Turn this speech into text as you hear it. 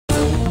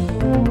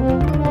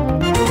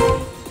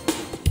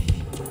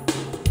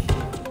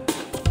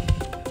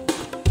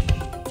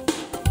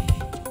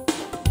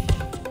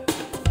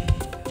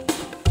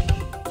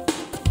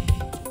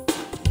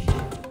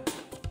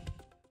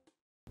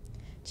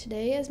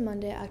is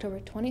Monday, October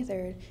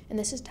 23rd, and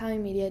this is Tommy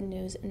Media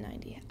News in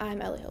 90.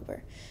 I'm Ellie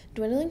Hilber.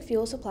 Dwindling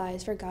fuel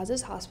supplies for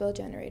Gaza's hospital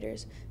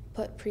generators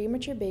put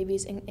premature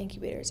babies in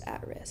incubators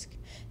at risk.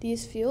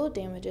 These fuel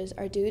damages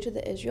are due to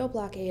the Israel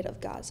blockade of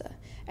Gaza.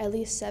 At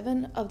least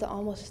 7 of the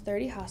almost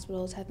 30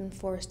 hospitals have been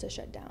forced to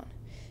shut down.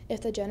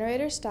 If the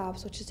generator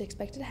stops, which is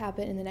expected to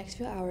happen in the next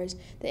few hours,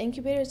 the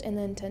incubators in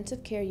the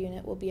intensive care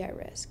unit will be at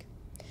risk.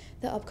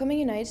 The upcoming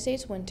United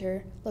States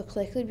winter looks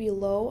likely to be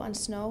low on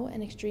snow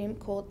and extreme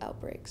cold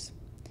outbreaks.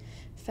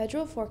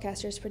 Federal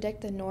forecasters predict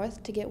the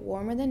north to get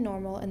warmer than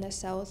normal and the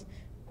south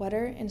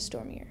wetter and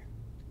stormier.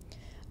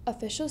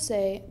 Officials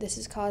say this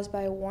is caused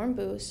by a warm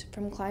boost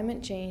from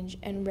climate change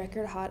and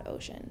record hot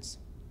oceans.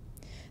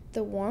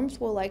 The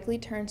warmth will likely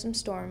turn some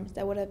storms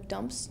that would have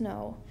dumped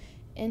snow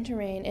into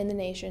rain in the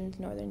nation's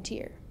northern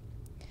tier.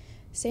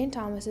 St.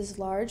 Thomas's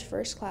large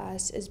first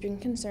class is bringing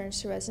concerns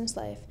to residents'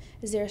 life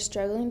as they are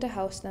struggling to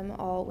house them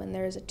all when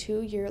there is a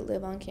 2-year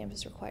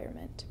live-on-campus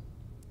requirement.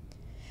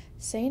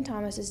 St.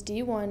 Thomas's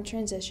D1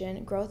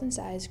 transition, growth in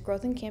size,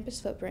 growth in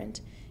campus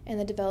footprint, and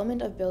the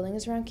development of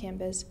buildings around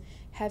campus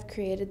have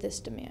created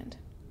this demand.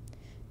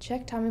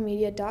 Check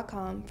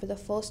TommyMedia.com for the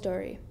full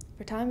story.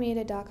 For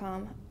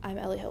TommyMedia.com, I'm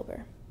Ellie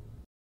Hilber.